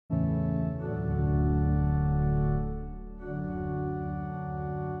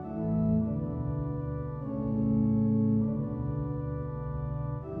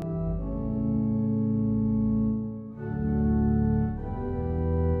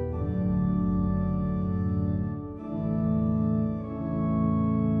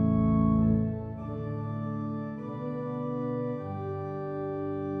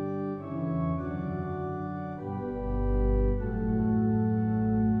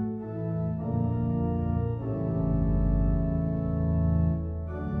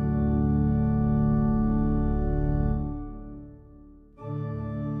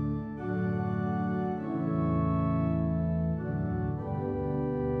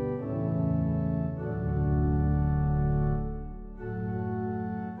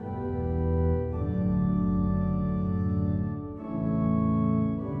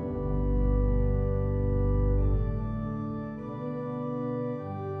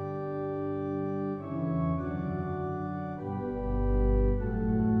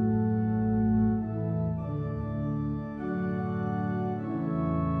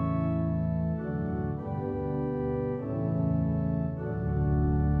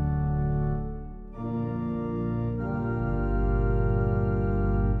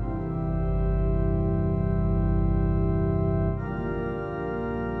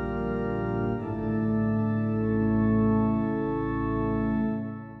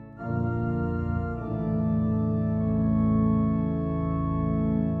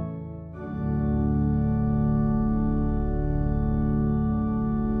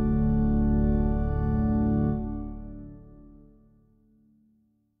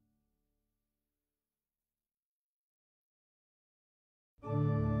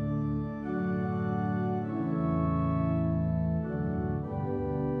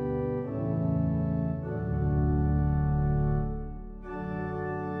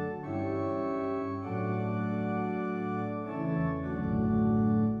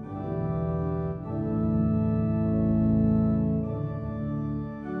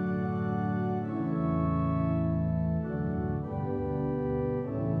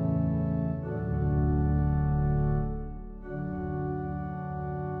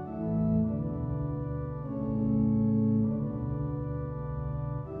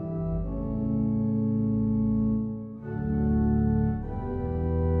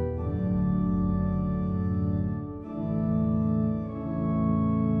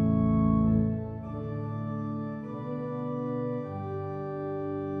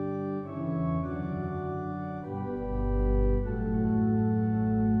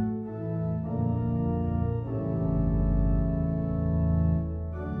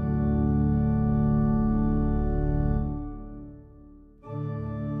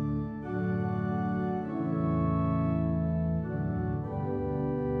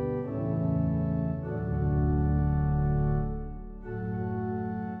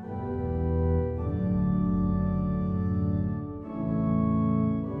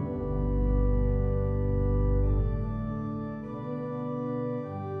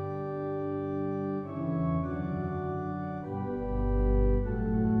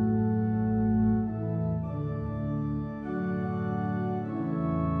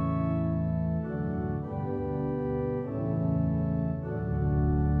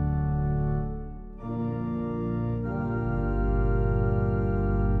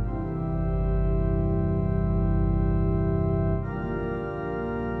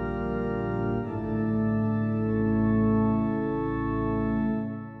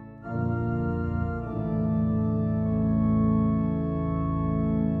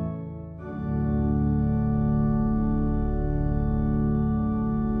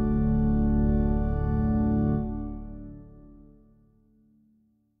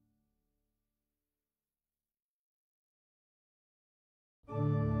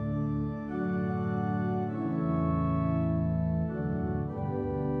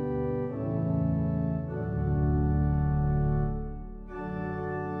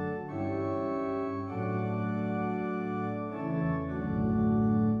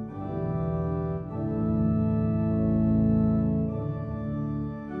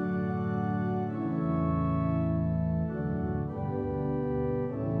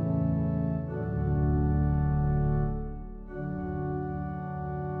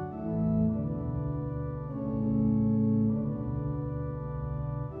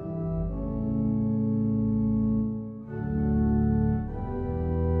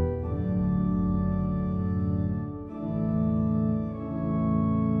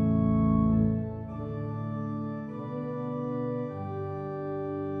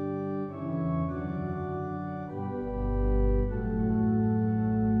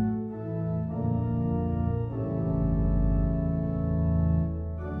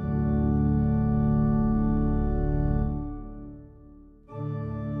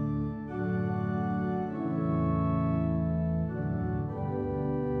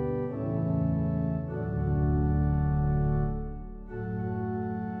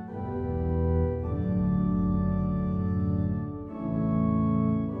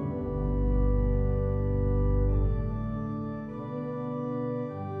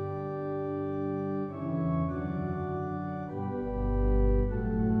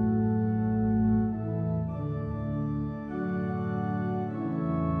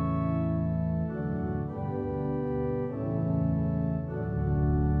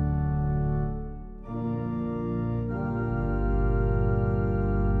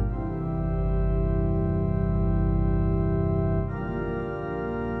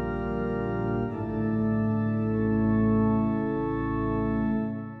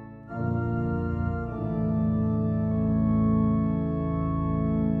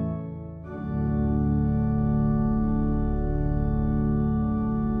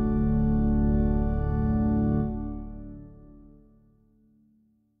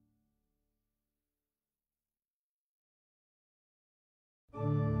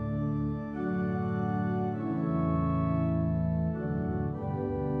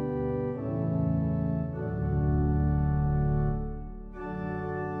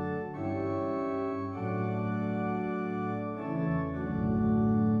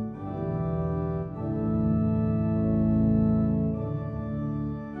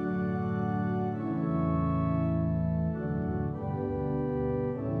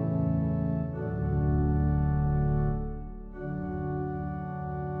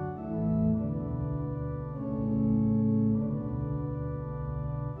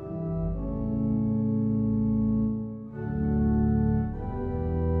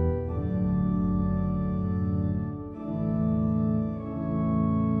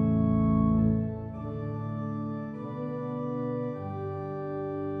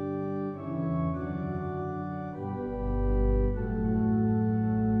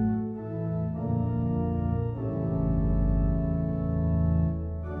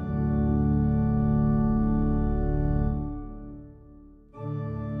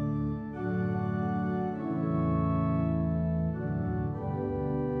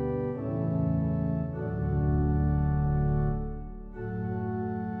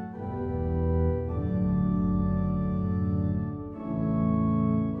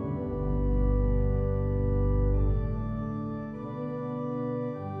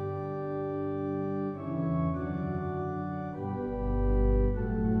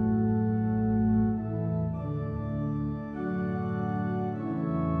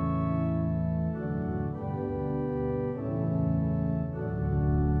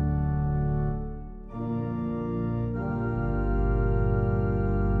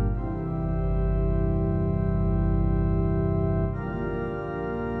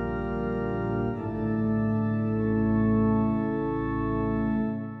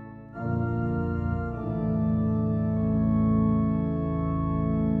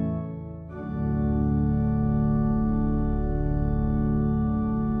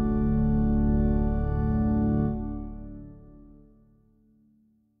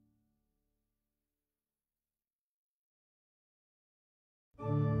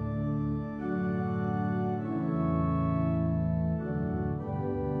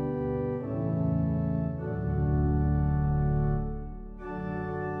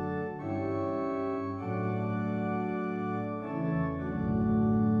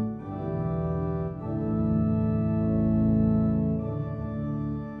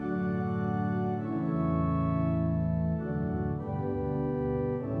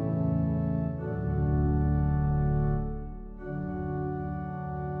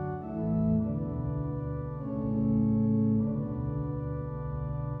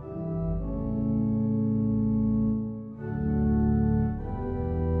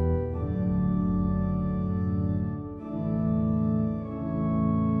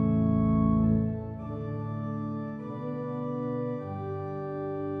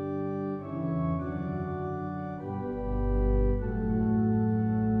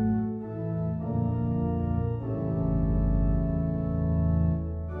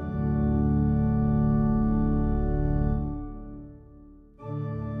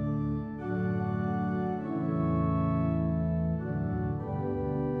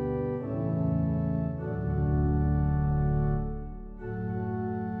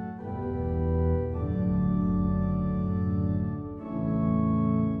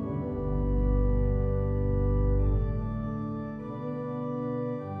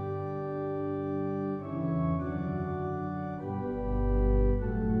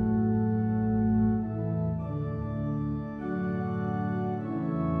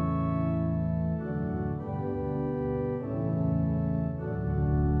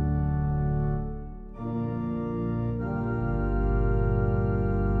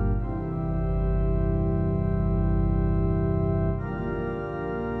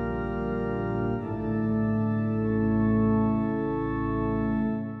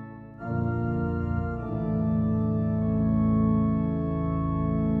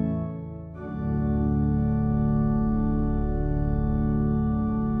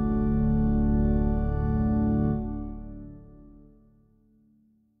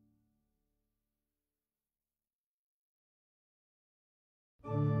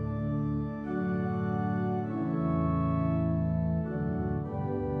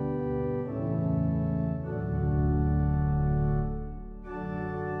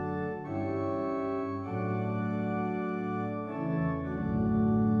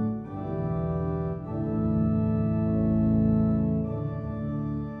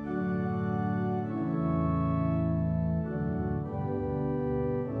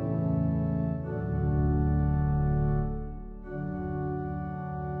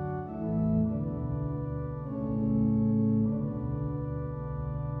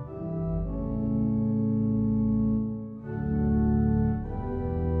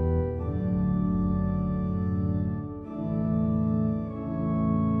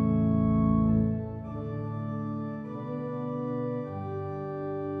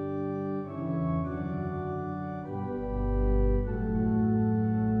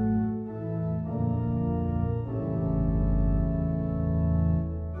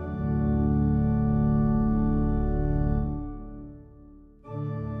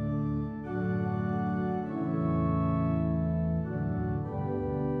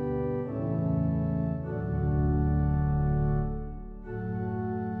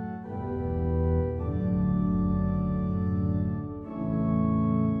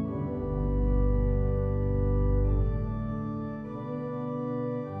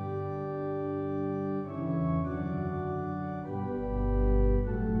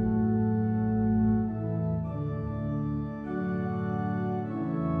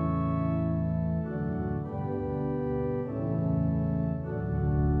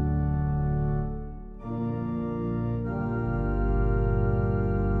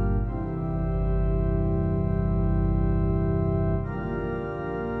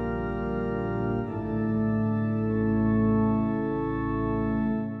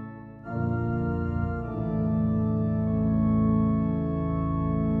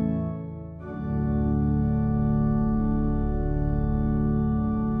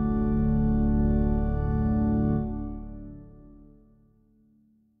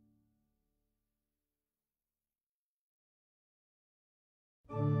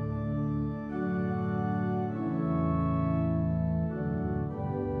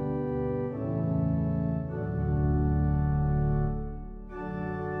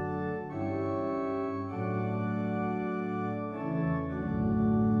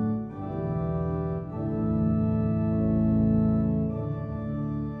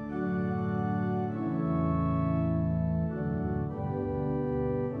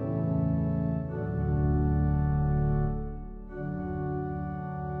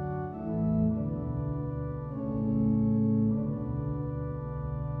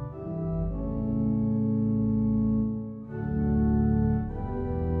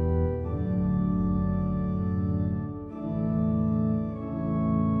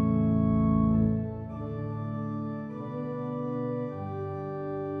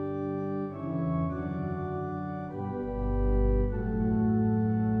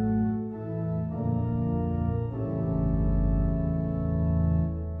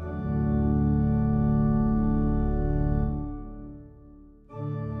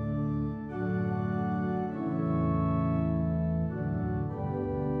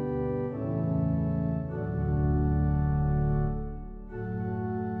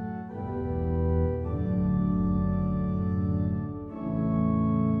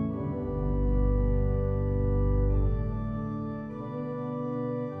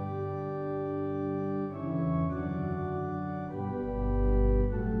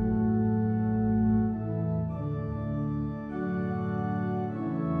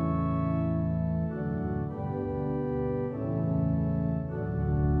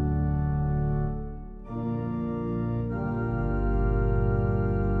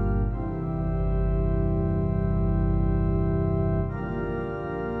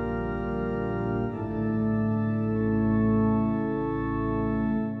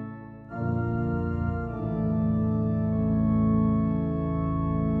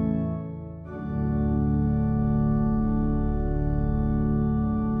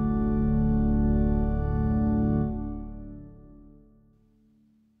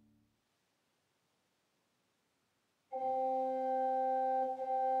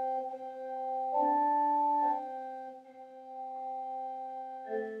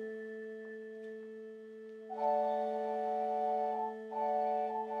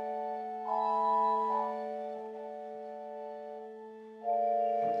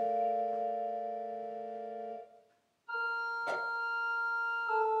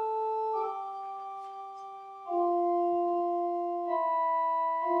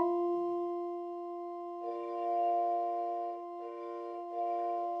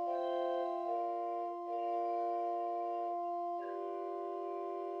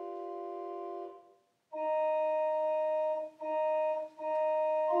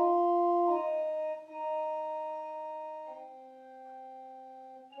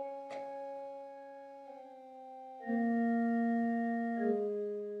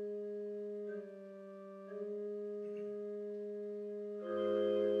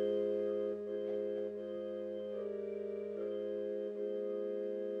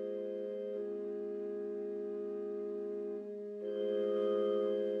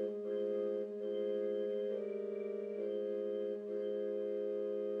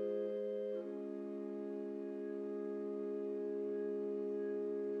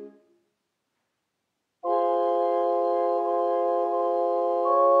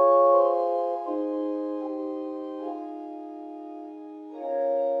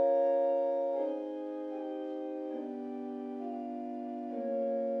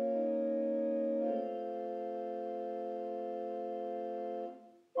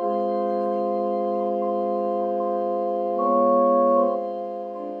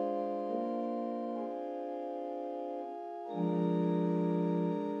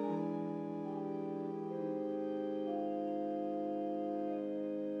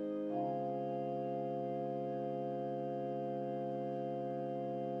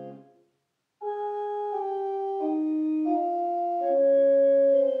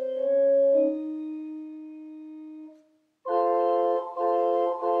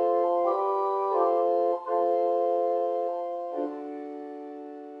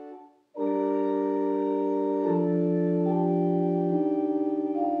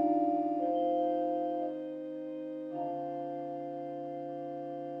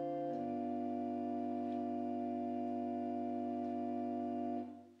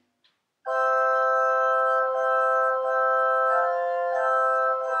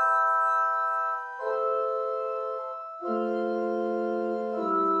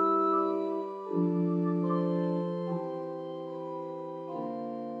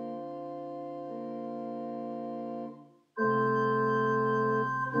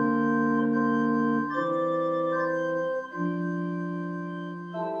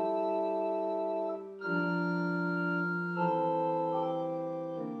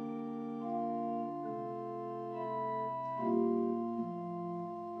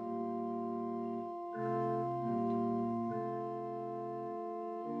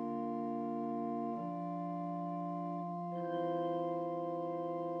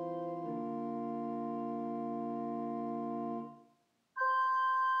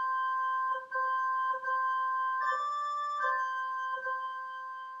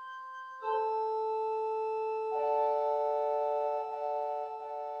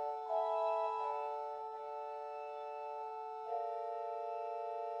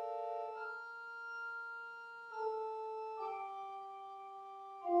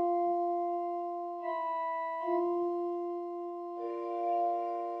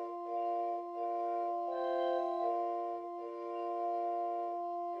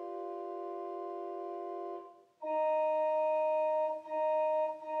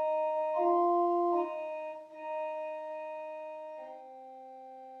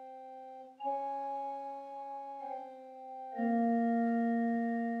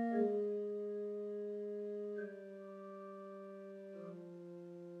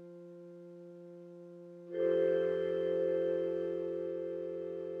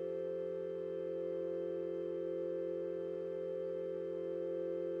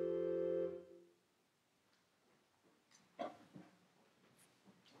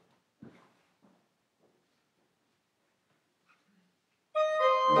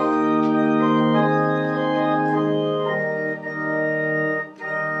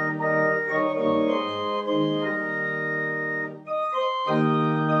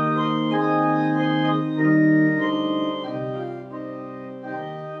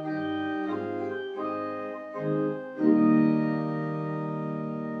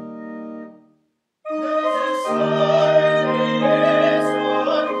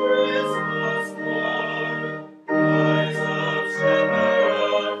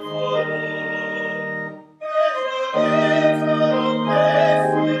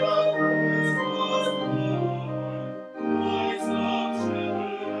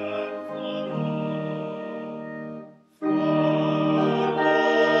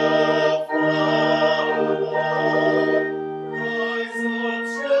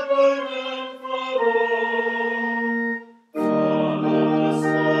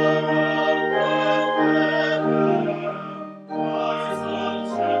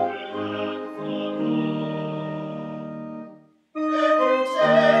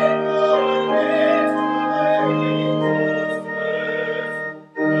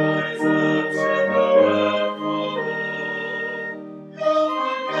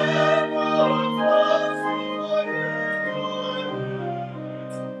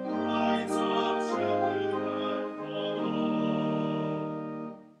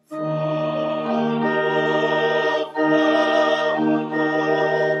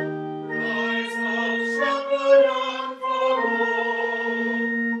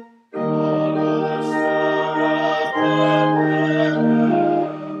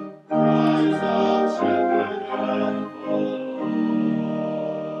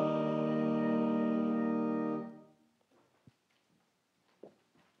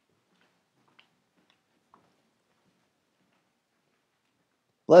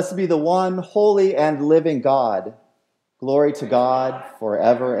Blessed be the one holy and living God. Glory to God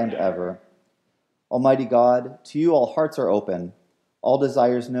forever and ever. Almighty God, to you all hearts are open, all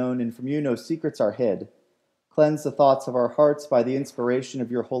desires known, and from you no secrets are hid. Cleanse the thoughts of our hearts by the inspiration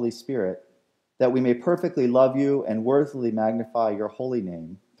of your Holy Spirit, that we may perfectly love you and worthily magnify your holy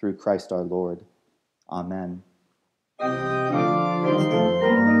name through Christ our Lord. Amen.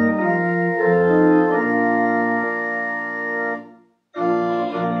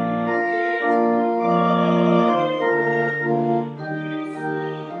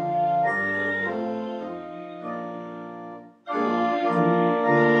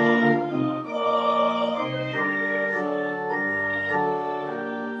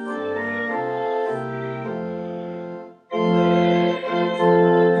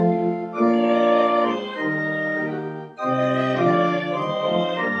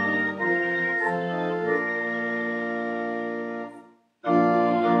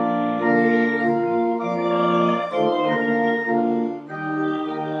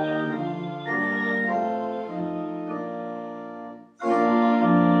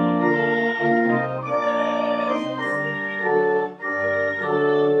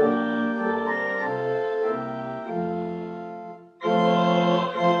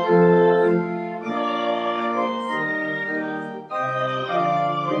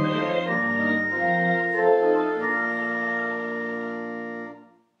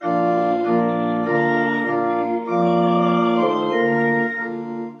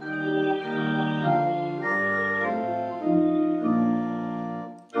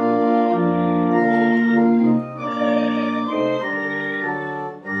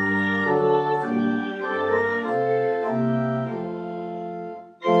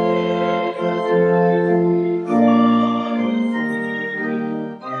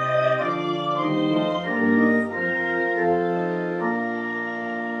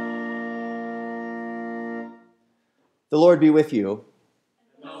 The Lord be with you.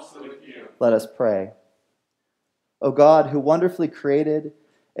 And also with you. Let us pray. O God, who wonderfully created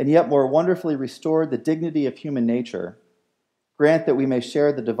and yet more wonderfully restored the dignity of human nature, grant that we may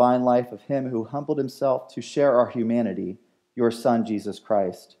share the divine life of him who humbled himself to share our humanity, your Son, Jesus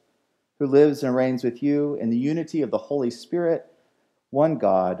Christ, who lives and reigns with you in the unity of the Holy Spirit, one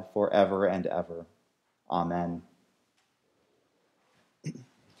God, forever and ever. Amen.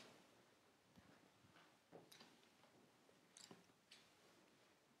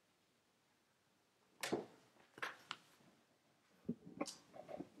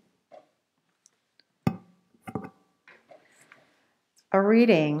 A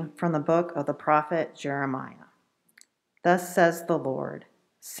reading from the book of the prophet Jeremiah. Thus says the Lord,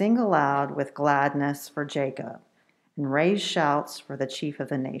 sing aloud with gladness for Jacob, and raise shouts for the chief of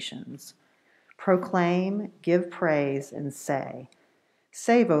the nations. Proclaim, give praise, and say,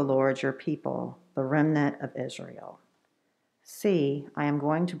 save, O Lord, your people, the remnant of Israel. See, I am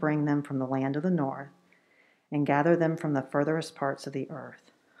going to bring them from the land of the north and gather them from the furthest parts of the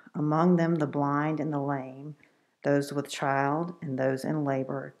earth. Among them the blind and the lame, those with child and those in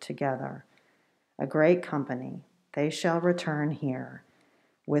labor together. A great company, they shall return here.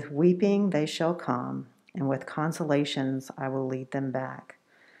 With weeping they shall come, and with consolations I will lead them back.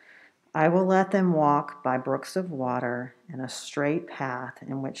 I will let them walk by brooks of water in a straight path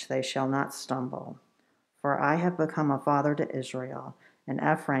in which they shall not stumble. For I have become a father to Israel, and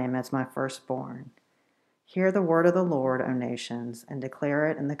Ephraim as my firstborn. Hear the word of the Lord, O nations, and declare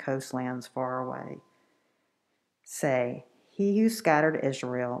it in the coastlands far away. Say, he who scattered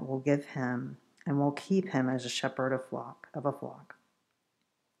Israel will give him, and will keep him as a shepherd of a flock.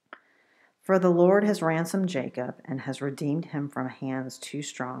 For the Lord has ransomed Jacob, and has redeemed him from hands too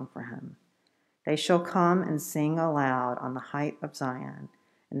strong for him. They shall come and sing aloud on the height of Zion,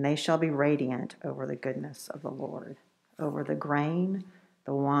 and they shall be radiant over the goodness of the Lord, over the grain,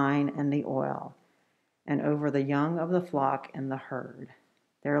 the wine, and the oil, and over the young of the flock and the herd.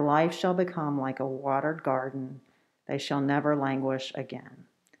 Their life shall become like a watered garden. They shall never languish again.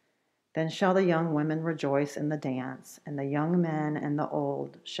 Then shall the young women rejoice in the dance, and the young men and the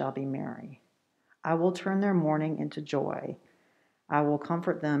old shall be merry. I will turn their mourning into joy. I will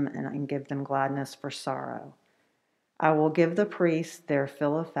comfort them and give them gladness for sorrow. I will give the priests their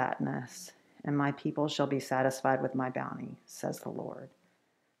fill of fatness, and my people shall be satisfied with my bounty, says the Lord.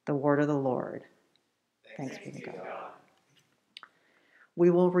 The word of the Lord. Thanks be to God. We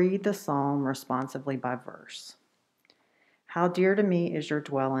will read the psalm responsively by verse. How dear to me is your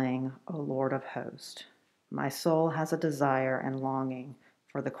dwelling, O Lord of hosts. My soul has a desire and longing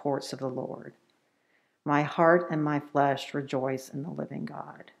for the courts of the Lord. My heart and my flesh rejoice in the living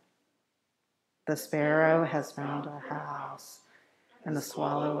God. The sparrow has found a house, and the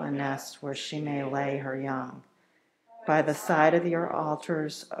swallow a nest where she may lay her young. By the side of your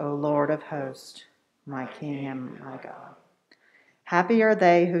altars, O Lord of hosts, my King and my God. Happy are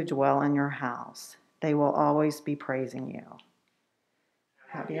they who dwell in your house. They will always be praising you.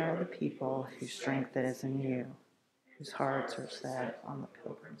 Happy are the people whose strength is in you, whose hearts are set on the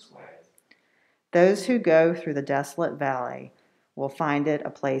pilgrim's way. Those who go through the desolate valley will find it a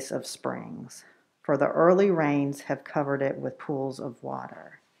place of springs, for the early rains have covered it with pools of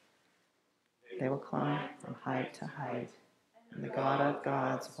water. They will climb from height to height, and the God of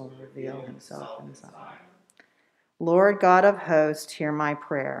gods will reveal himself in Zion. Lord God of hosts, hear my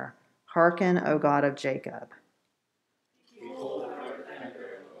prayer. Hearken, O God of Jacob. Behold our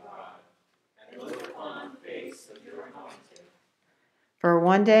defender, O God, and look upon the face of your anointed. For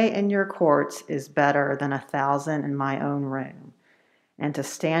one day in your courts is better than 1,000 in my own room, and to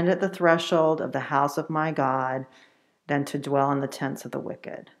stand at the threshold of the house of my God than to dwell in the tents of the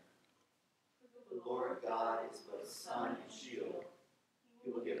wicked. The Lord God is both sun and shield. He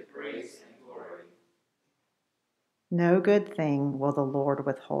will give grace and glory. No good thing will the Lord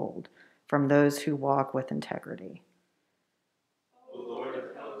withhold from those who walk with integrity. O Lord of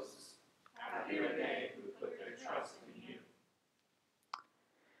hosts, happy are they who put their trust in you.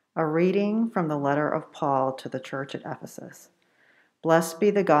 A reading from the letter of Paul to the church at Ephesus. Blessed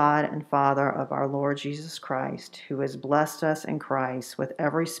be the God and Father of our Lord Jesus Christ, who has blessed us in Christ with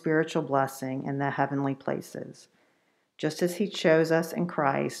every spiritual blessing in the heavenly places, just as he chose us in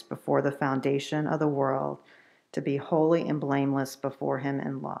Christ before the foundation of the world to be holy and blameless before him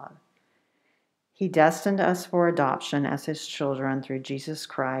in love. He destined us for adoption as his children through Jesus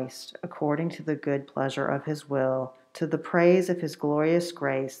Christ, according to the good pleasure of his will, to the praise of his glorious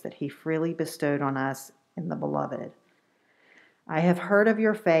grace that he freely bestowed on us in the Beloved. I have heard of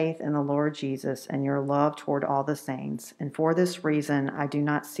your faith in the Lord Jesus and your love toward all the saints, and for this reason I do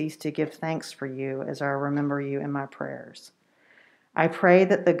not cease to give thanks for you as I remember you in my prayers. I pray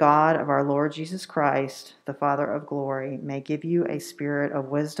that the God of our Lord Jesus Christ, the Father of glory, may give you a spirit of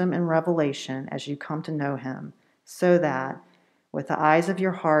wisdom and revelation as you come to know him, so that, with the eyes of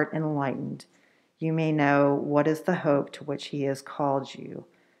your heart enlightened, you may know what is the hope to which he has called you,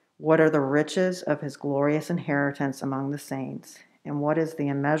 what are the riches of his glorious inheritance among the saints, and what is the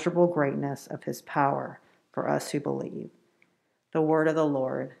immeasurable greatness of his power for us who believe. The word of the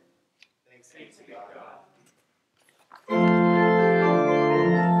Lord. Thanks be to God.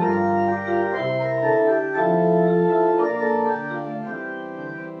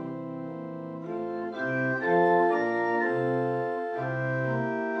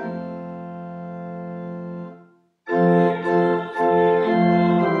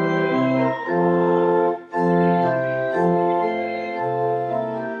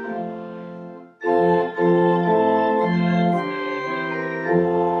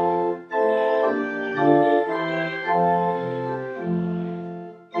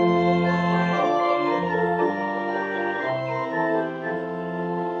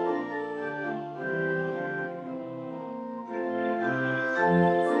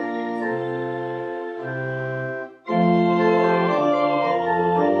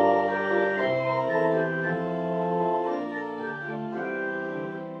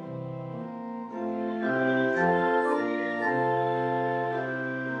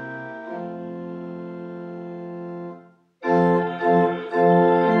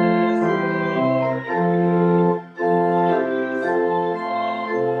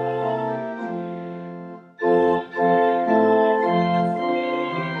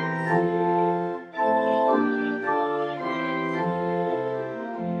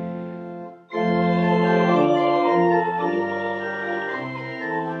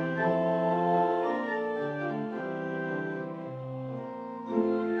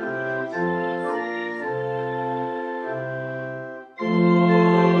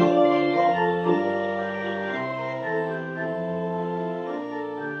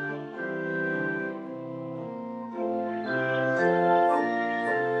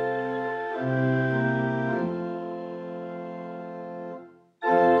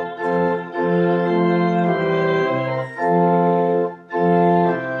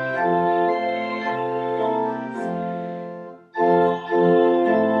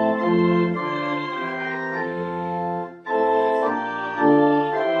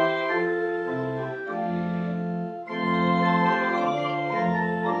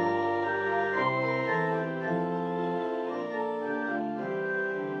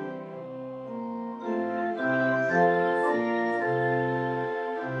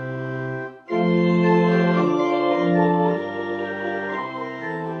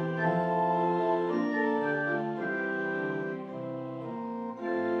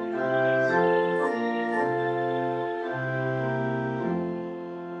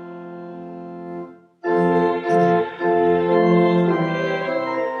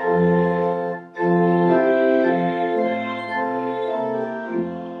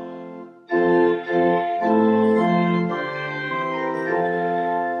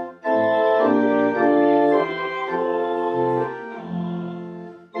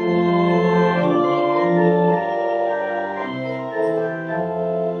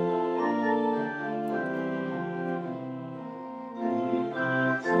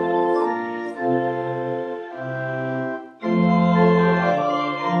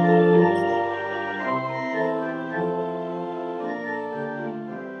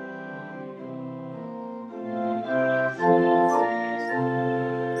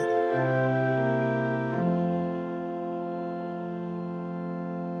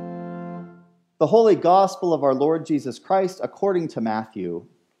 The Holy Gospel of our Lord Jesus Christ according to Matthew.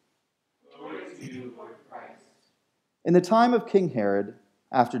 Glory to you, Lord Christ. In the time of King Herod,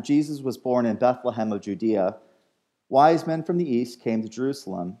 after Jesus was born in Bethlehem of Judea, wise men from the east came to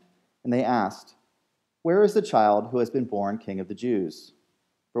Jerusalem, and they asked, "Where is the child who has been born King of the Jews?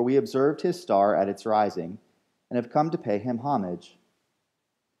 For we observed his star at its rising, and have come to pay him homage."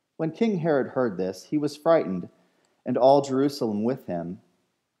 When King Herod heard this, he was frightened, and all Jerusalem with him.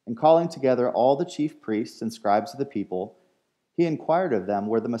 And calling together all the chief priests and scribes of the people, he inquired of them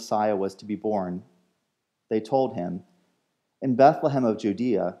where the Messiah was to be born. They told him, "In Bethlehem of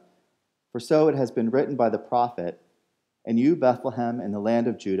Judea, for so it has been written by the prophet, 'And you, Bethlehem, in the land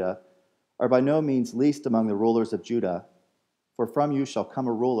of Judah, are by no means least among the rulers of Judah, for from you shall come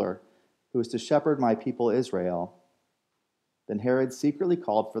a ruler who is to shepherd my people Israel.'" Then Herod secretly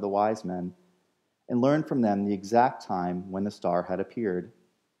called for the wise men and learned from them the exact time when the star had appeared.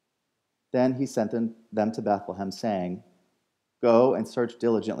 Then he sent them to Bethlehem, saying, "Go and search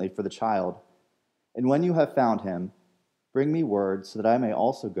diligently for the child, and when you have found him, bring me word so that I may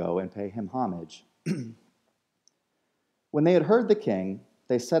also go and pay him homage." When they had heard the king,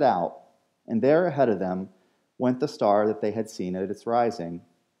 they set out, and there ahead of them went the star that they had seen at its rising,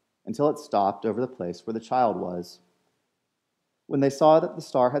 until it stopped over the place where the child was. When they saw that the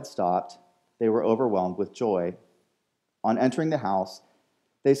star had stopped, they were overwhelmed with joy. On entering the house,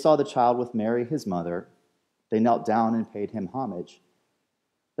 they saw the child with Mary, his mother. They knelt down and paid him homage.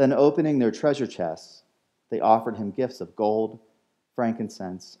 Then, opening their treasure chests, they offered him gifts of gold,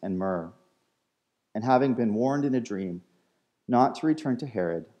 frankincense, and myrrh. And having been warned in a dream not to return to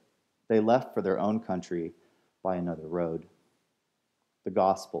Herod, they left for their own country by another road. The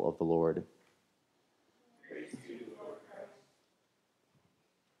Gospel of the Lord. Praise to you, Lord Christ.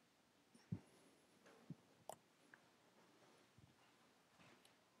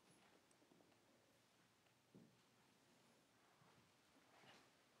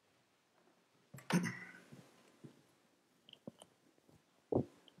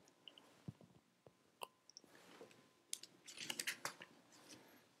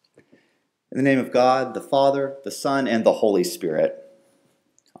 In the name of God, the Father, the Son, and the Holy Spirit.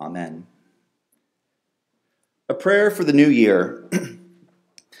 Amen. A prayer for the new year.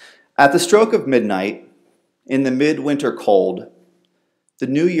 At the stroke of midnight, in the midwinter cold, the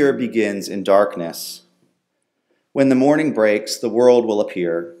new year begins in darkness. When the morning breaks, the world will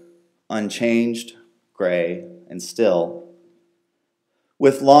appear, unchanged, gray, and still.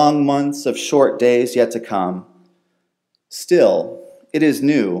 With long months of short days yet to come, still, it is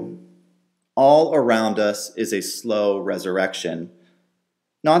new. All around us is a slow resurrection,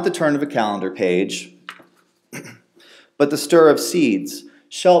 not the turn of a calendar page, but the stir of seeds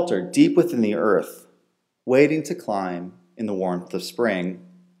sheltered deep within the earth, waiting to climb in the warmth of spring.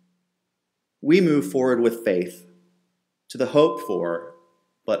 We move forward with faith to the hoped for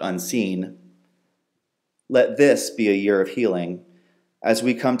but unseen. Let this be a year of healing as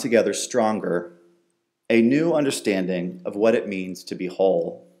we come together stronger, a new understanding of what it means to be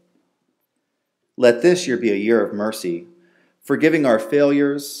whole. Let this year be a year of mercy, forgiving our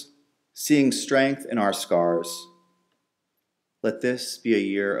failures, seeing strength in our scars. Let this be a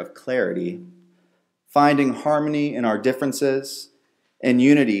year of clarity, finding harmony in our differences and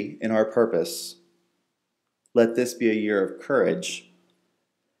unity in our purpose. Let this be a year of courage.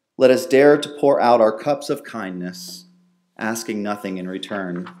 Let us dare to pour out our cups of kindness, asking nothing in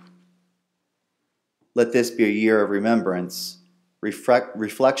return. Let this be a year of remembrance,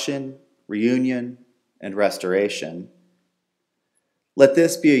 reflection, reunion, and restoration. Let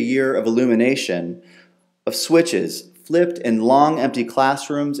this be a year of illumination, of switches flipped in long empty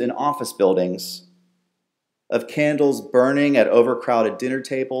classrooms and office buildings, of candles burning at overcrowded dinner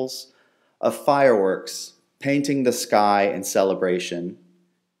tables, of fireworks painting the sky in celebration.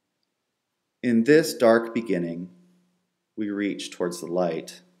 In this dark beginning, we reach towards the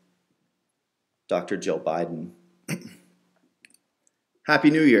light. Dr. Jill Biden. Happy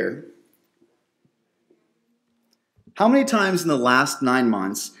New Year. How many times in the last 9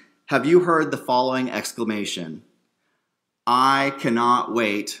 months have you heard the following exclamation? "I cannot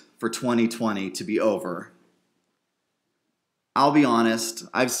wait for 2020 to be over." I'll be honest,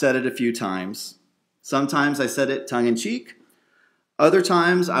 I've said it a few times. Sometimes I said it tongue-in-cheek. Other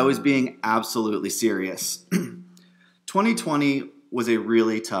times I was being absolutely serious. 2020 was a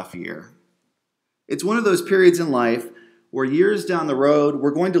really tough year. It's one of those periods in life where years down the road,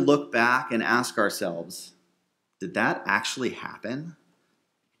 we're going to look back and ask ourselves, did that actually happen?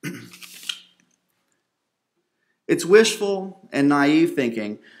 It's wishful and naive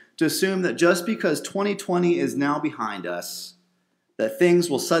thinking to assume that just because 2020 is now behind us, that things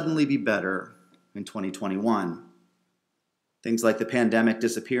will suddenly be better in 2021. Things like the pandemic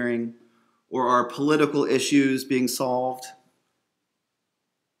disappearing, or our political issues being solved.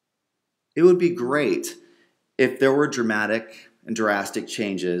 It would be great if there were dramatic and drastic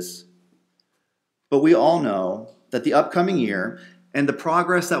changes, but we all know that the upcoming year and the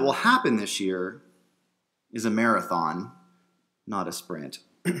progress that will happen this year is a marathon, not a sprint.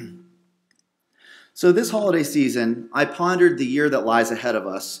 So this holiday season, I pondered the year that lies ahead of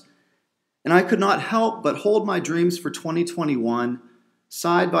us, and I could not help but hold my dreams for 2021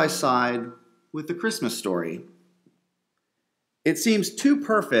 side by side with the Christmas story. It seems too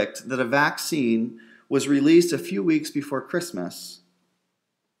perfect that a vaccine was released a few weeks before Christmas.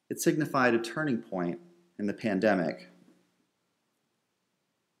 It signified a turning point in the pandemic.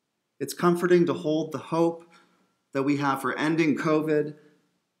 It's comforting to hold the hope that we have for ending COVID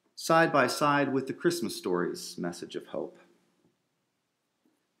side by side with the Christmas story's message of hope.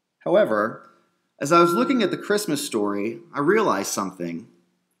 However, as I was looking at the Christmas story, I realized something.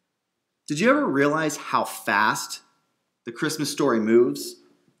 Did you ever realize how fast the Christmas story moves?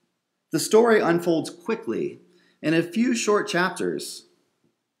 The story unfolds quickly in a few short chapters,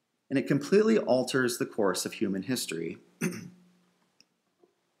 and it completely alters the course of human history.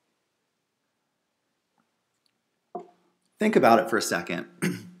 Think about it for a second.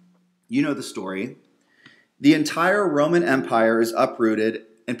 You know the story. The entire Roman Empire is uprooted,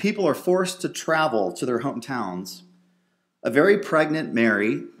 and people are forced to travel to their hometowns. A very pregnant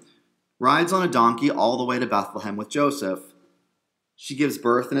Mary rides on a donkey all the way to Bethlehem with Joseph. She gives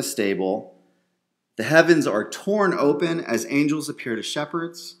birth in a stable. The heavens are torn open as angels appear to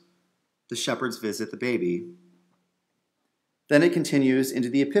shepherds. The shepherds visit the baby. Then it continues into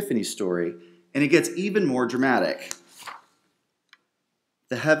the Epiphany story, and it gets even more dramatic.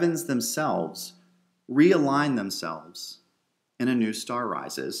 The heavens themselves realign themselves, and a new star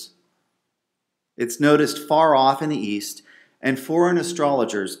rises. It's noticed far off in the east, and foreign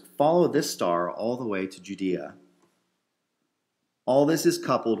astrologers follow this star all the way to Judea. All this is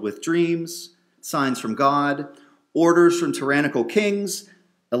coupled with dreams, signs from God, orders from tyrannical kings,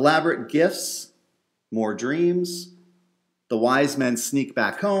 elaborate gifts, more dreams. The wise men sneak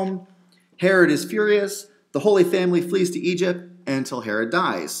back home. Herod is furious. The Holy Family flees to Egypt until Herod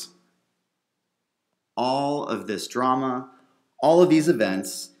dies. All of this drama, all of these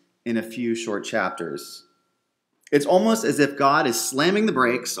events in a few short chapters. It's almost as if God is slamming the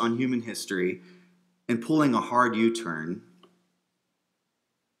brakes on human history and pulling a hard U-turn.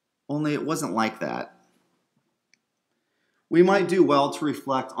 Only it wasn't like that. We might do well to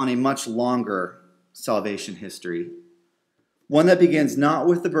reflect on a much longer salvation history, one that begins not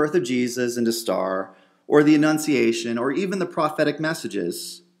with the birth of Jesus and a star, or the Annunciation, or even the prophetic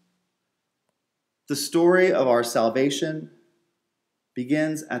messages. The story of our salvation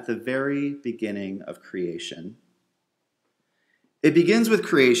begins at the very beginning of creation. It begins with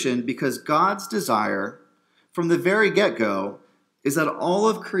creation because God's desire from the very get-go is that all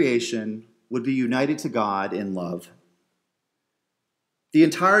of creation would be united to God in love. The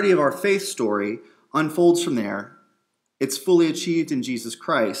entirety of our faith story unfolds from there. It's fully achieved in Jesus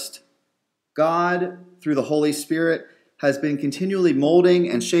Christ. God, through the Holy Spirit, has been continually molding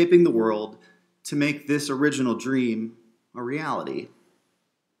and shaping the world to make this original dream a reality.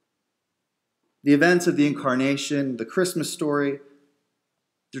 The events of the Incarnation, the Christmas story,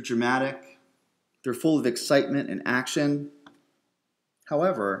 they're dramatic, they're full of excitement and action.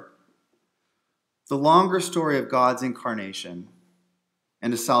 However, the longer story of God's incarnation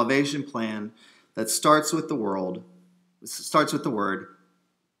and a salvation plan that starts with the word,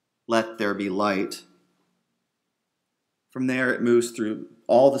 "Let there be light." From there, it moves through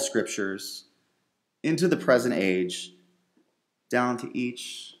all the scriptures into the present age, down to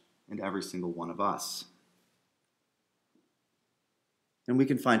each and every single one of us. And we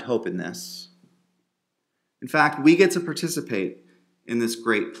can find hope in this. In fact, we get to participate in this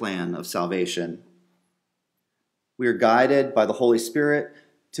great plan of salvation. We are guided by the Holy Spirit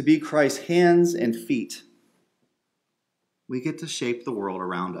to be Christ's hands and feet. We get to shape the world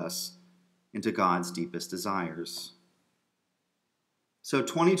around us into God's deepest desires. So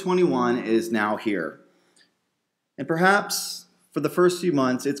 2021 is now here. And perhaps for the first few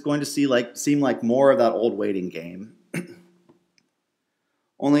months, it's going to seem like more of that old waiting game.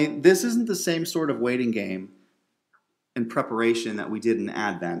 Only this isn't the same sort of waiting game and preparation that we did in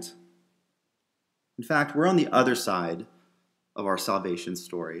Advent. In fact, we're on the other side of our salvation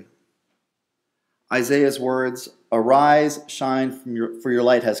story. Isaiah's words, "Arise, shine, for your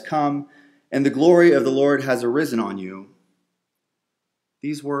light has come, and the glory of the Lord has arisen on you."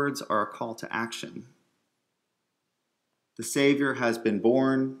 These words are a call to action. The Savior has been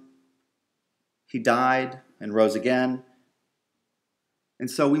born. He died and rose again. And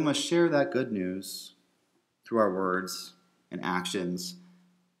so we must share that good news through our words and actions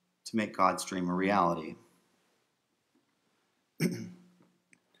to make God's dream a reality.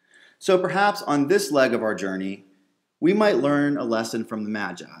 So perhaps on this leg of our journey, we might learn a lesson from the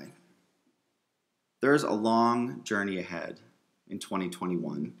Magi. There's a long journey ahead in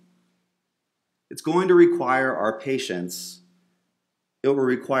 2021. It's going to require our patience. It will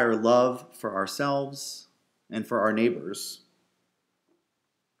require love for ourselves and for our neighbors.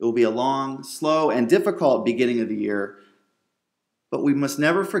 It will be a long, slow, and difficult beginning of the year, but we must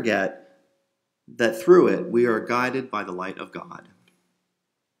never forget that through it we are guided by the light of God.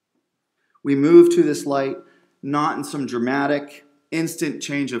 We move to this light not in some dramatic, instant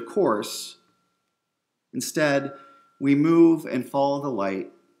change of course. Instead, we move and follow the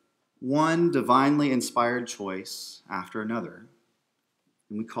light, one divinely inspired choice after another.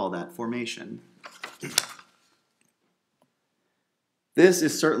 And we call that formation. This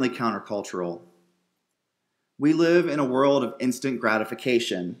is certainly countercultural. We live in a world of instant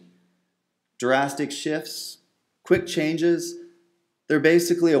gratification. Drastic shifts, quick changes, they're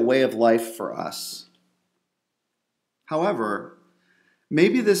basically a way of life for us. However,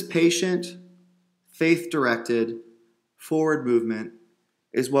 maybe this patient, faith-directed, forward movement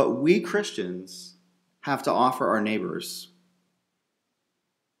is what we Christians have to offer our neighbors.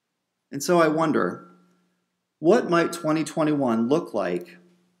 And so I wonder, what might 2021 look like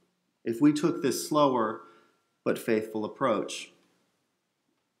if we took this slower but faithful approach?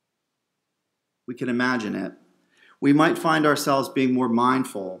 We can imagine it. We might find ourselves being more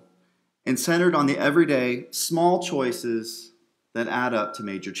mindful and centered on the everyday small choices that add up to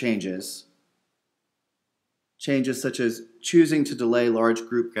major changes. Changes such as choosing to delay large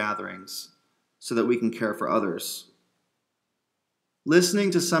group gatherings so that we can care for others. Listening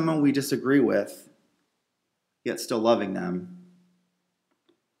to someone we disagree with, yet still loving them.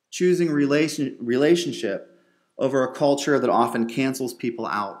 Choosing relationship over a culture that often cancels people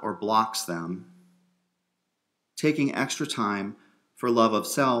out or blocks them. Taking extra time for love of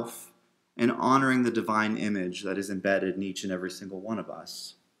self and honoring the divine image that is embedded in each and every single one of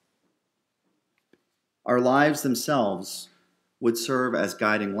us. Our lives themselves would serve as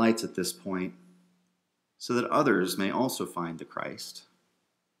guiding lights at this point, so that others may also find the Christ.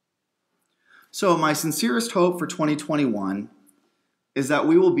 So my sincerest hope for 2021 is that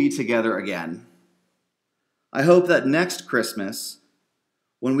we will be together again. I hope that next Christmas,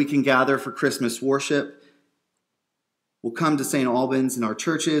 when we can gather for Christmas worship, we'll come to St. Albans in our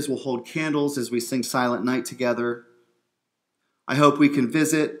churches, we'll hold candles as we sing Silent Night together. I hope we can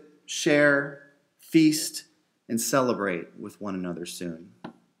visit, share, feast, and celebrate with one another soon.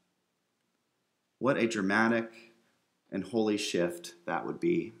 What a dramatic and holy shift that would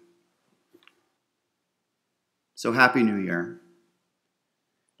be. So Happy New Year.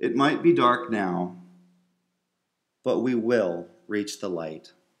 It might be dark now, but we will reach the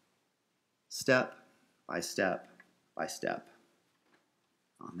light, step by step by step.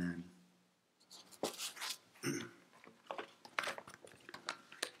 Amen.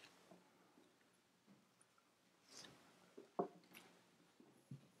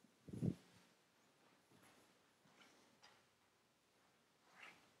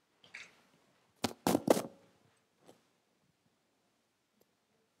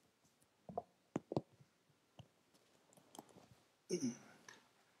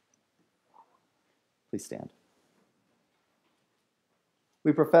 Please stand.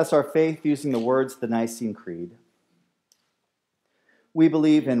 We profess our faith using the words of the Nicene Creed. We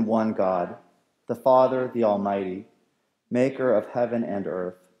believe in one God, the Father, the Almighty, maker of heaven and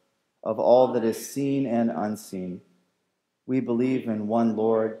earth, of all that is seen and unseen. We believe in one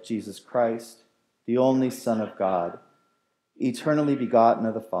Lord, Jesus Christ, the only Son of God, eternally begotten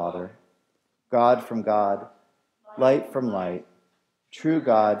of the Father, God from God, light from light, true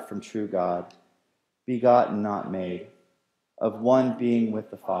God from true God, begotten, not made, of one being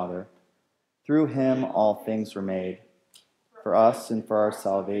with the Father. Through him all things were made. For us and for our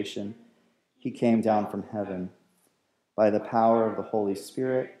salvation, he came down from heaven. By the power of the Holy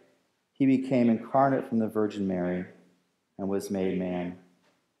Spirit, he became incarnate from the Virgin Mary and was made man.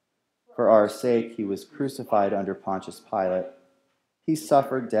 For our sake, he was crucified under Pontius Pilate. He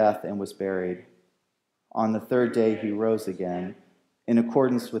suffered death and was buried. On the third day, he rose again, in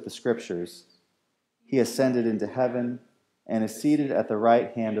accordance with the Scriptures. He ascended into heaven and is seated at the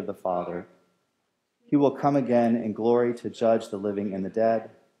right hand of the Father. He will come again in glory to judge the living and the dead,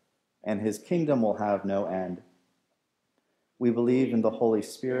 and his kingdom will have no end. We believe in the Holy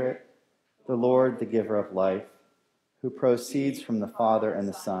Spirit, the Lord, the giver of life, who proceeds from the Father and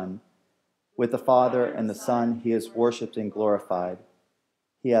the Son, With the Father and the Son, he is worshipped and glorified.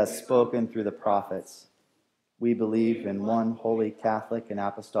 He has spoken through the prophets. We believe in one holy Catholic and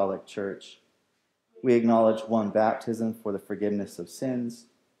Apostolic Church. We acknowledge one baptism for the forgiveness of sins.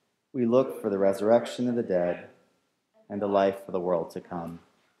 We look for the resurrection of the dead and the life of the world to come.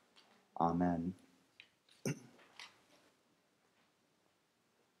 Amen.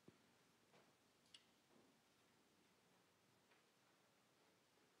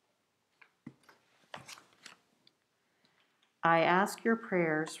 I ask your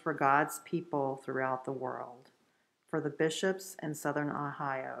prayers for God's people throughout the world, for the bishops in Southern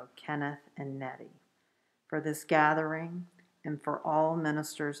Ohio, Kenneth and Nettie, for this gathering, and for all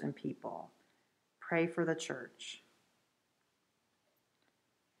ministers and people. Pray for the church.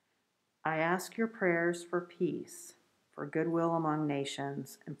 I ask your prayers for peace, for goodwill among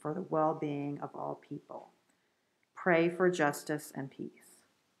nations, and for the well-being of all people. Pray for justice and peace.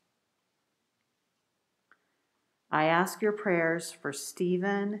 I ask your prayers for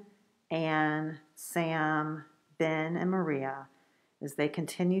Stephen, Anne, Sam, Ben, and Maria as they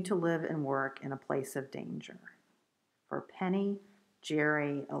continue to live and work in a place of danger. For Penny,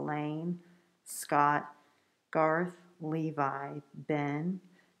 Jerry, Elaine, Scott, Garth, Levi, Ben,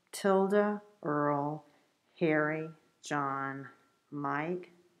 Tilda, Earl, Harry, John,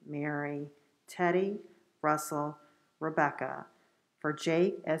 Mike, Mary, Teddy, Russell, Rebecca, for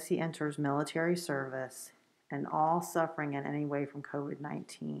Jake as he enters military service, and all suffering in any way from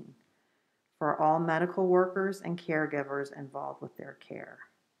COVID-19, for all medical workers and caregivers involved with their care.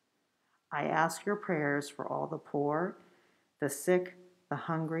 I ask your prayers for all the poor, the sick, the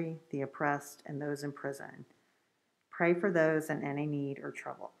hungry, the oppressed, and those in prison. Pray for those in any need or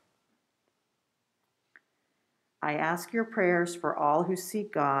trouble. I ask your prayers for all who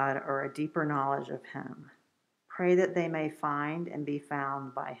seek God or a deeper knowledge of him. Pray that they may find and be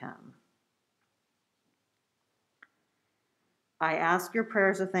found by him. I ask your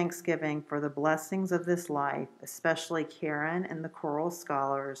prayers of thanksgiving for the blessings of this life, especially Karen and the choral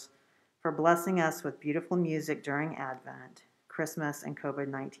scholars, for blessing us with beautiful music during Advent, Christmas, and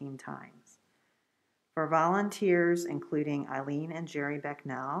COVID-19 times. For volunteers, including Eileen and Jerry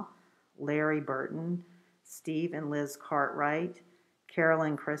Becknell, Larry Burton, Steve and Liz Cartwright,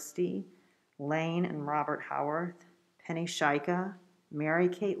 Carolyn Christie, Lane and Robert Howarth, Penny Shika, Mary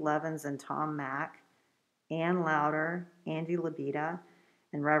Kate Levins and Tom Mack, Ann Louder, Andy Labita,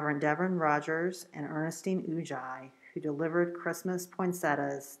 and Reverend Devin Rogers and Ernestine Ujai, who delivered Christmas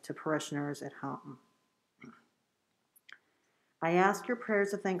poinsettias to parishioners at home. I ask your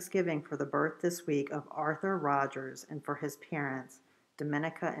prayers of thanksgiving for the birth this week of Arthur Rogers and for his parents,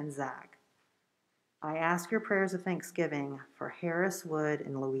 Dominica and Zach. I ask your prayers of thanksgiving for Harris Wood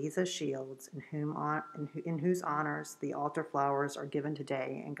and Louisa Shields, in whose honors the altar flowers are given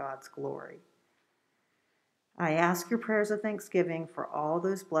today in God's glory. I ask your prayers of thanksgiving for all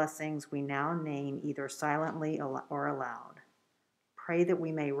those blessings we now name either silently or aloud. Pray that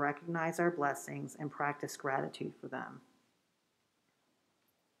we may recognize our blessings and practice gratitude for them.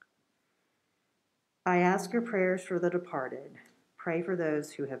 I ask your prayers for the departed. Pray for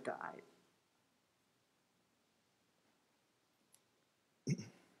those who have died.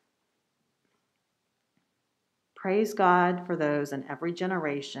 Praise God for those in every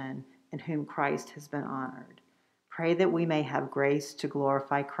generation in whom Christ has been honored. Pray that we may have grace to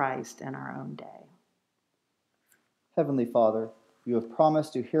glorify Christ in our own day. Heavenly Father, you have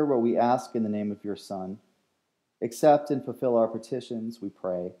promised to hear what we ask in the name of your Son. Accept and fulfill our petitions, we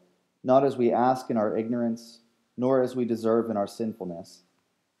pray, not as we ask in our ignorance, nor as we deserve in our sinfulness,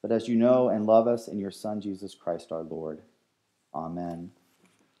 but as you know and love us in your Son, Jesus Christ our Lord. Amen.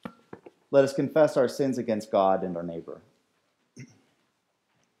 Let us confess our sins against God and our neighbor.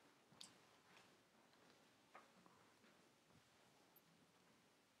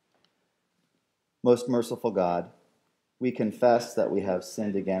 Most merciful God, we confess that we have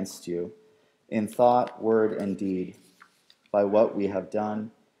sinned against you in thought, word, and deed, by what we have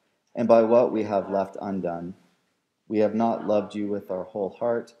done and by what we have left undone. We have not loved you with our whole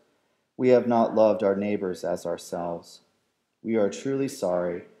heart. We have not loved our neighbors as ourselves. We are truly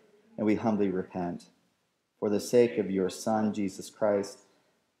sorry, and we humbly repent. For the sake of your Son, Jesus Christ,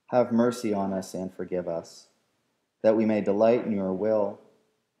 have mercy on us and forgive us, that we may delight in your will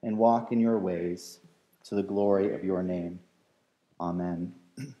and walk in your ways, to the glory of your name. Amen.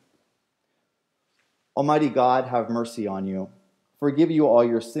 Almighty God, have mercy on you. Forgive you all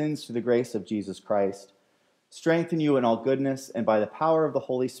your sins through the grace of Jesus Christ. Strengthen you in all goodness, and by the power of the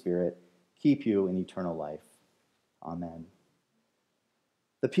Holy Spirit, keep you in eternal life. Amen.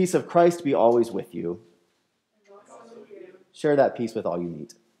 The peace of Christ be always with you. And also with you. Share that peace with all you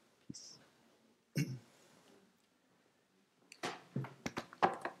meet. Peace.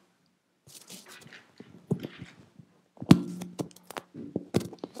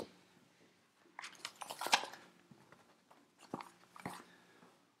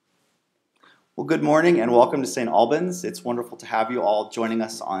 Well, good morning and welcome to St. Albans. It's wonderful to have you all joining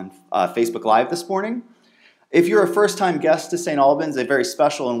us on Facebook Live this morning. If you're a first-time guest to St. Albans, a very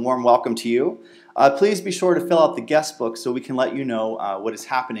special and warm welcome to you. Please be sure to fill out the guest book so we can let you know what is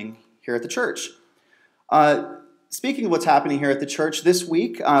happening here at the church. Speaking of what's happening here at the church, this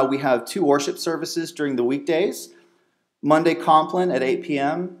week we have 2 worship services during the weekdays. Monday Compline at 8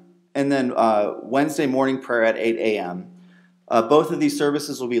 p.m. and then Wednesday morning prayer at 8 a.m. Both of these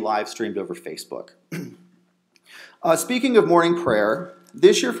services will be live streamed over Facebook. Speaking of morning prayer,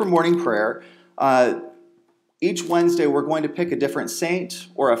 this year for morning prayer, each Wednesday we're going to pick a different saint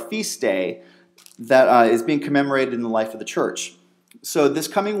or a feast day that is being commemorated in the life of the church. So this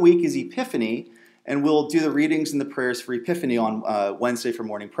coming week is Epiphany, and we'll do the readings and the prayers for Epiphany on Wednesday for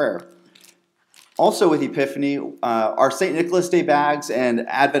morning prayer. Also with Epiphany, our St. Nicholas Day bags and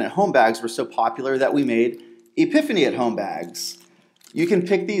Advent at Home bags were so popular that we made Epiphany at Home bags. You can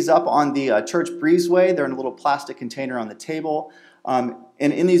pick these up on the church breezeway. They're in a little plastic container on the table. And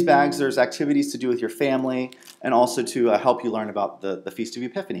in these bags, there's activities to do with your family and also to help you learn about the Feast of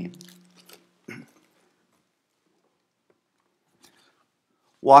Epiphany.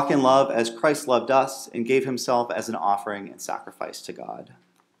 Walk in love as Christ loved us and gave himself as an offering and sacrifice to God.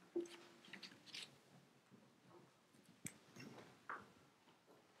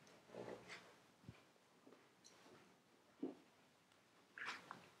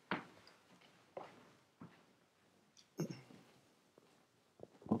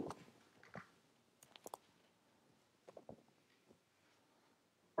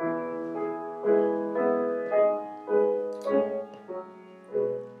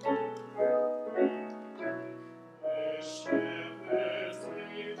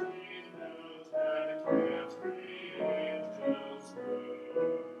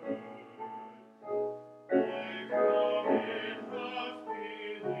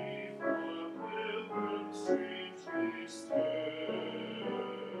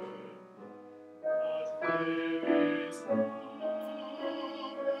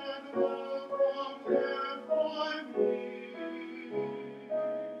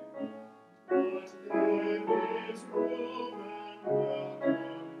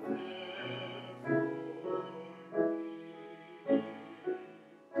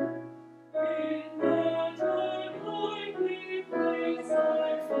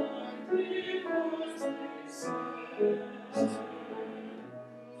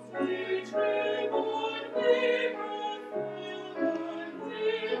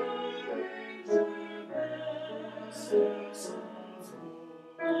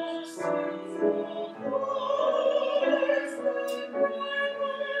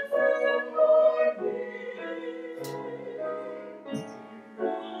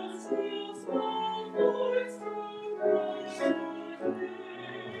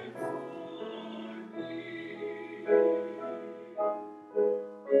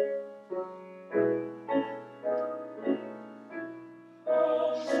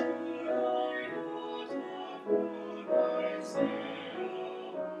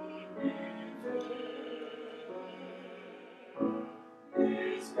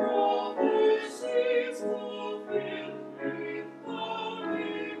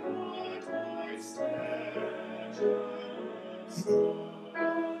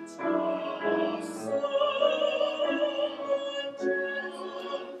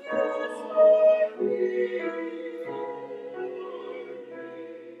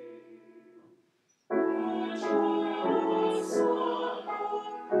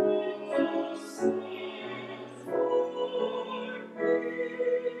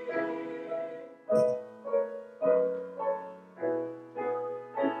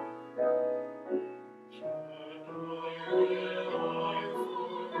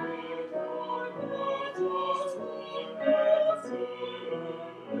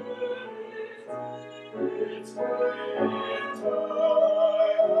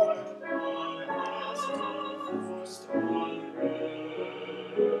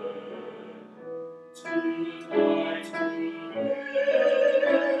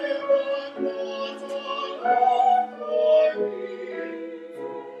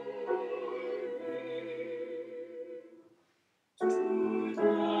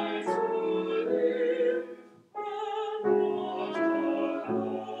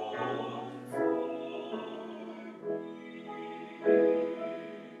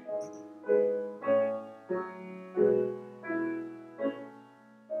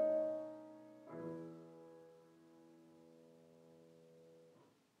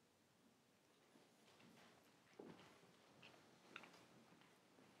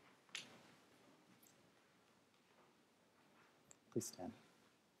 Please stand.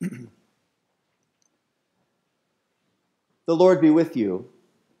 The Lord be with you.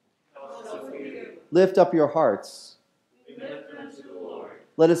 Also with you. Lift up your hearts. We lift them to the Lord.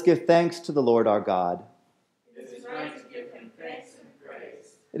 Let us give thanks to the Lord our God. It is right to give him thanks and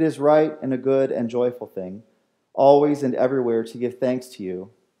praise. It is right and a good and joyful thing, always and everywhere to give thanks to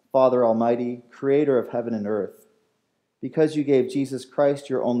you, Father Almighty, creator of heaven and earth, because you gave Jesus Christ,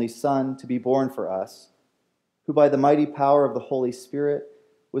 your only Son, to be born for us, who by the mighty power of the Holy Spirit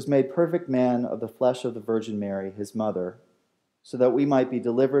was made perfect man of the flesh of the Virgin Mary, his mother, so that we might be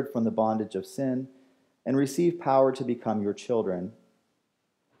delivered from the bondage of sin and receive power to become your children.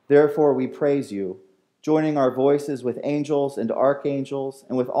 Therefore we praise you, joining our voices with angels and archangels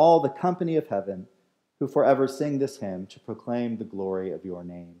and with all the company of heaven, who forever sing this hymn to proclaim the glory of your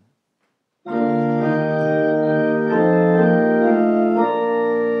name.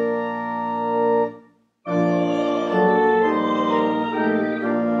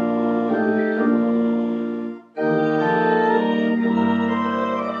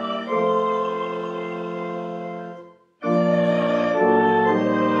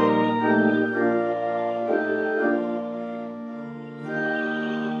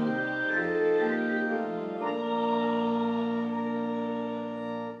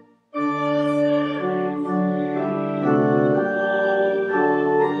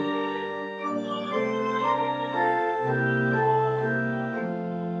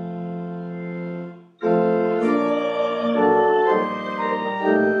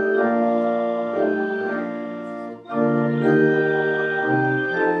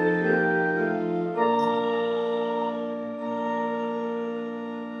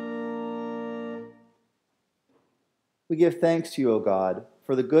 We give thanks to you, O God,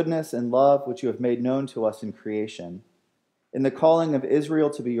 for the goodness and love which you have made known to us in creation, in the calling of Israel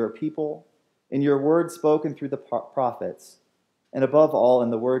to be your people, in your word spoken through the prophets, and above all in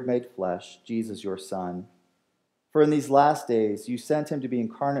the Word made flesh, Jesus your Son. For in these last days you sent him to be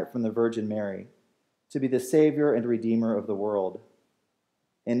incarnate from the Virgin Mary, to be the Savior and Redeemer of the world.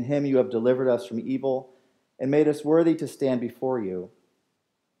 In him you have delivered us from evil and made us worthy to stand before you.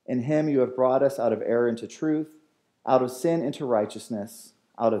 In him you have brought us out of error into truth, out of sin into righteousness,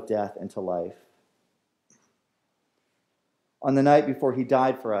 out of death into life. On the night before he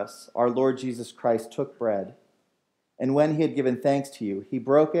died for us, our Lord Jesus Christ took bread, and when he had given thanks to you, he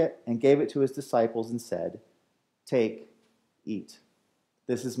broke it and gave it to his disciples and said, "Take, eat.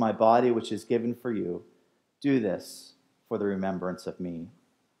 This is my body which is given for you. Do this for the remembrance of me."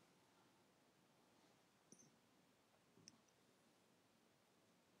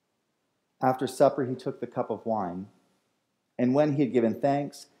 After supper, he took the cup of wine, and when he had given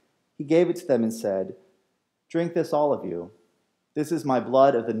thanks, he gave it to them and said, "Drink this, all of you. This is my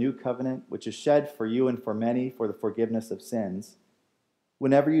blood of the new covenant, which is shed for you and for many for the forgiveness of sins.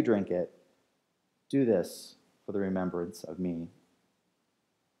 Whenever you drink it, do this for the remembrance of me."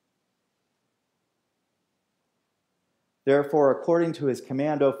 Therefore, according to his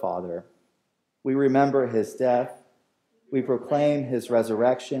command, O Father, we remember his death, we proclaim his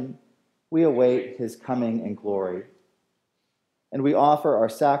resurrection, we await his coming in glory. And we offer our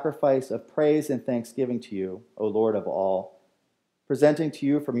sacrifice of praise and thanksgiving to you, O Lord of all, presenting to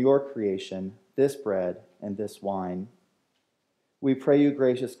you from your creation this bread and this wine. We pray you,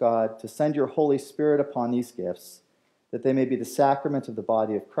 gracious God, to send your Holy Spirit upon these gifts, that they may be the sacrament of the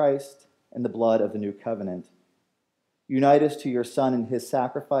body of Christ and the blood of the new covenant. Unite us to your Son in his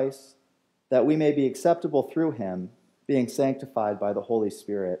sacrifice, that we may be acceptable through him, being sanctified by the Holy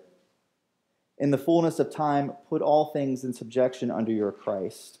Spirit. In the fullness of time, put all things in subjection under your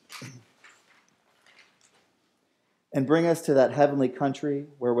Christ. And bring us to that heavenly country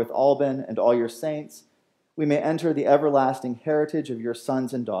where with Alban and all your saints, we may enter the everlasting heritage of your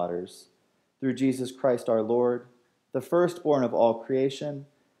sons and daughters, through Jesus Christ our Lord, the firstborn of all creation,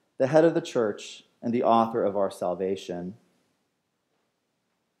 the head of the church, and the author of our salvation.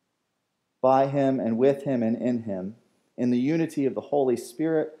 By him and with him and in him, in the unity of the Holy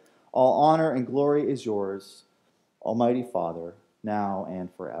Spirit, all honor and glory is yours, Almighty Father, now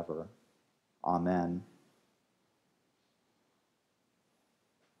and forever. Amen.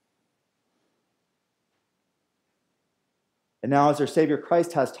 And now, as our Savior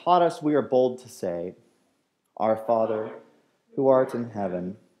Christ has taught us, we are bold to say, Our Father, who art in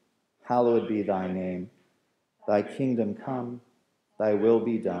heaven, hallowed be thy name. Thy kingdom come, thy will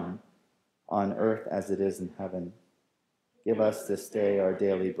be done, on earth as it is in heaven. Give us this day our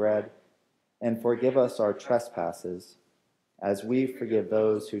daily bread, and forgive us our trespasses, as we forgive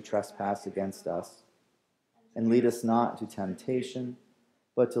those who trespass against us. And lead us not into temptation,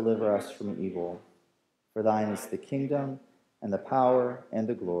 but deliver us from evil. For thine is the kingdom, and the power, and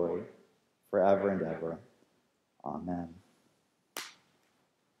the glory, forever and ever. Amen.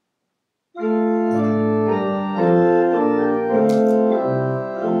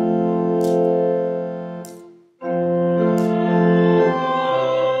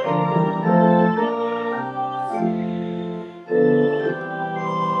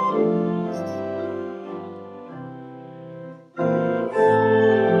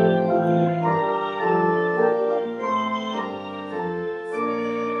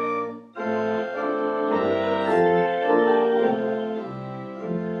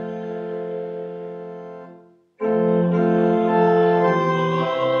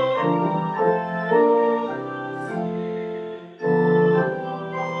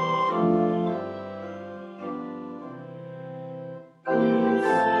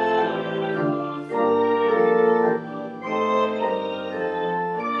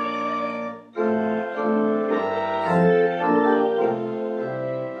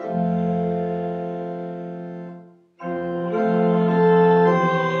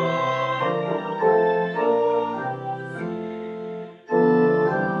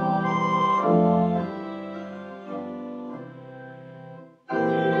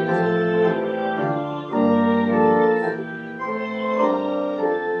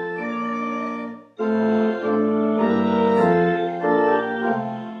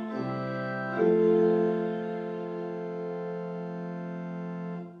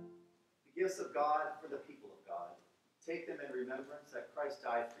 Christ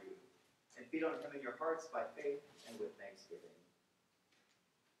died for you, and feed on him in your hearts by faith and with thanksgiving.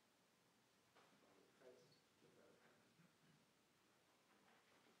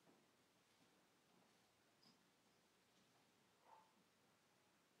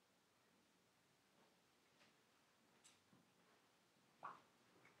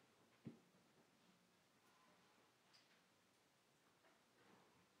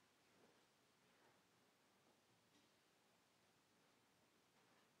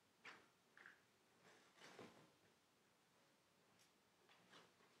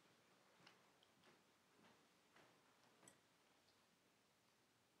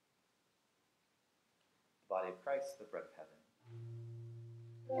 Body of Christ, the bread of heaven.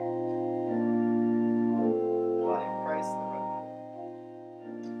 Body of Christ, the bread of heaven.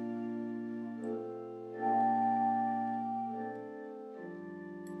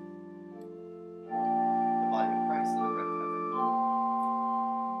 The body of Christ, the bread of heaven.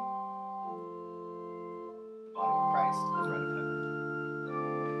 The body of Christ, the bread of heaven. The body of Christ, the bread of heaven.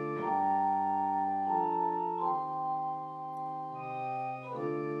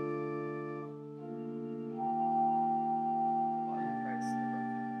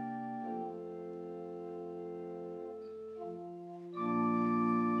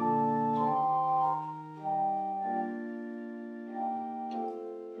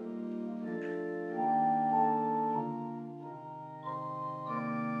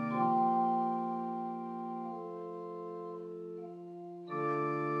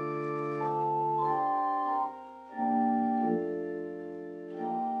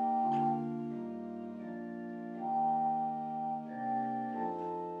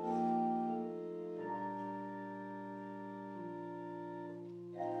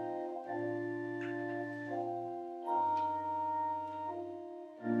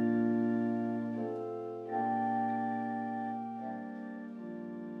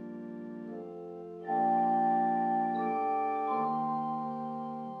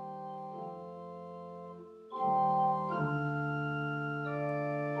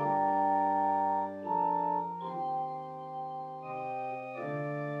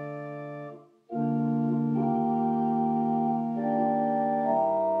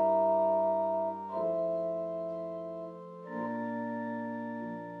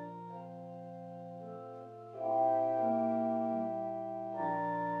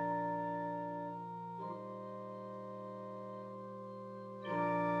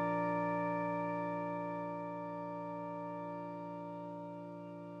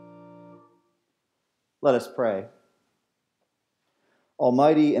 Let us pray.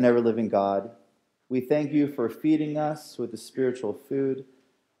 Almighty and ever-living God, we thank you for feeding us with the spiritual food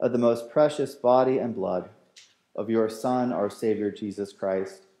of the most precious body and blood of your Son, our Savior, Jesus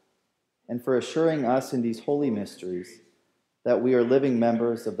Christ, and for assuring us in these holy mysteries that we are living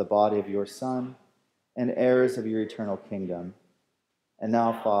members of the body of your Son and heirs of your eternal kingdom. And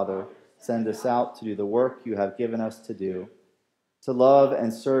now, Father, send us out to do the work you have given us to do, to love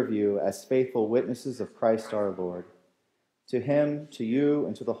and serve you as faithful witnesses of Christ our Lord. To him, to you,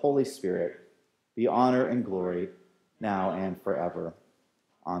 and to the Holy Spirit be honor and glory, now and forever.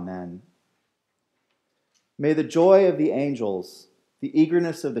 Amen. May the joy of the angels, the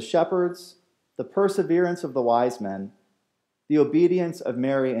eagerness of the shepherds, the perseverance of the wise men, the obedience of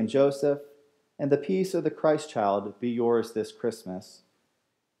Mary and Joseph, and the peace of the Christ child be yours this Christmas.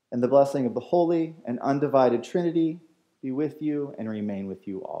 And the blessing of the Holy and undivided Trinity be with you and remain with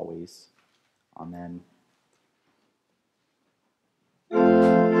you always. Amen.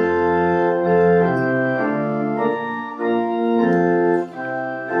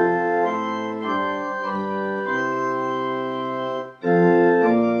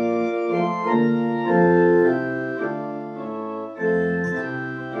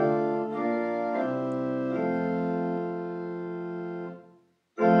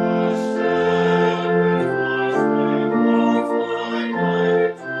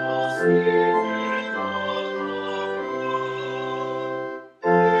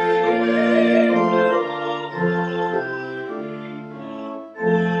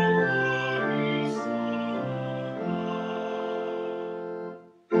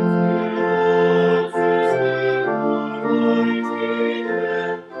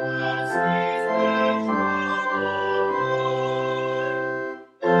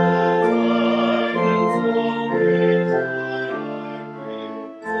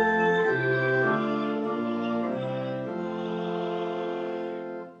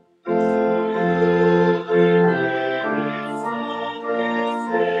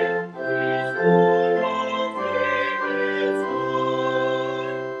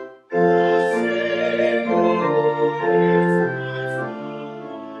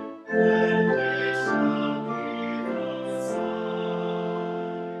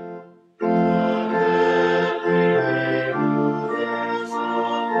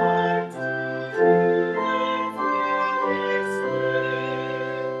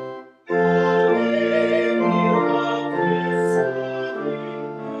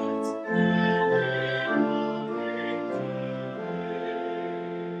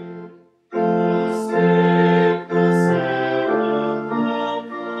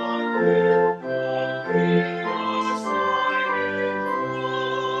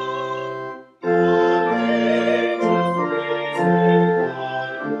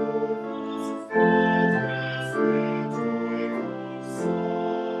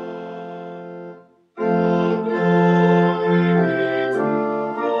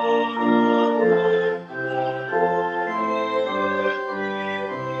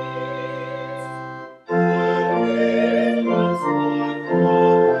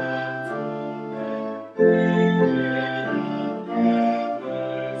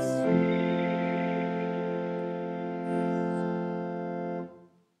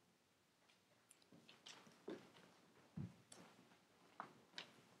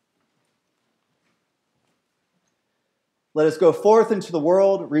 Let us go forth into the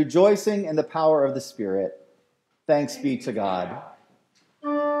world, rejoicing in the power of the Spirit. Thanks be to God.